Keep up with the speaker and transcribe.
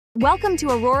Welcome to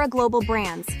Aurora Global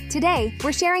Brands. Today,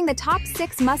 we're sharing the top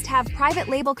 6 must-have private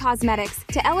label cosmetics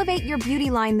to elevate your beauty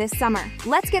line this summer.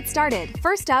 Let's get started.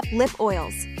 First up, lip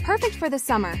oils. Perfect for the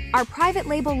summer, our private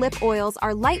label lip oils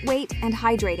are lightweight and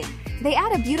hydrating. They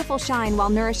add a beautiful shine while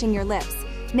nourishing your lips,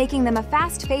 making them a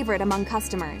fast favorite among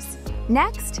customers.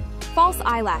 Next, false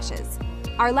eyelashes.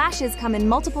 Our lashes come in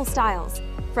multiple styles,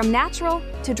 from natural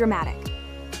to dramatic.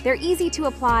 They're easy to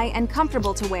apply and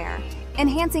comfortable to wear,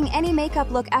 enhancing any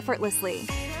makeup look effortlessly.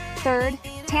 Third,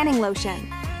 tanning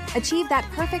lotion. Achieve that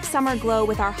perfect summer glow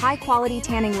with our high-quality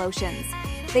tanning lotions.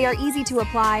 They are easy to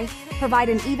apply, provide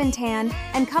an even tan,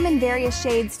 and come in various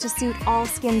shades to suit all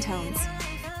skin tones.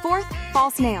 Fourth,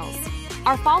 false nails.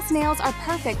 Our false nails are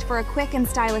perfect for a quick and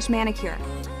stylish manicure.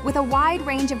 With a wide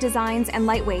range of designs and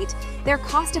lightweight, they're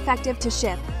cost-effective to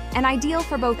ship and ideal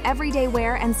for both everyday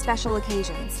wear and special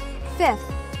occasions. Fifth,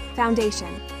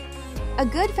 foundation. A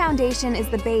good foundation is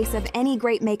the base of any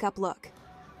great makeup look.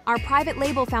 Our private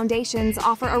label foundations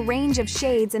offer a range of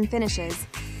shades and finishes,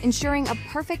 ensuring a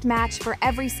perfect match for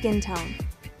every skin tone.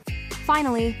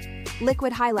 Finally,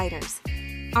 liquid highlighters.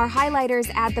 Our highlighters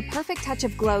add the perfect touch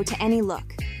of glow to any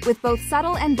look. With both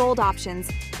subtle and bold options,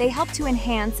 they help to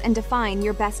enhance and define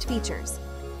your best features.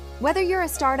 Whether you're a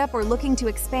startup or looking to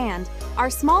expand, our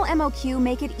small MOQ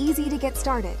make it easy to get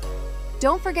started.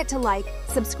 Don't forget to like,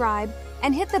 subscribe,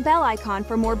 and hit the bell icon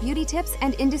for more beauty tips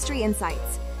and industry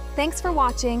insights. Thanks for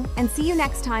watching, and see you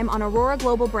next time on Aurora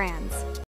Global Brands.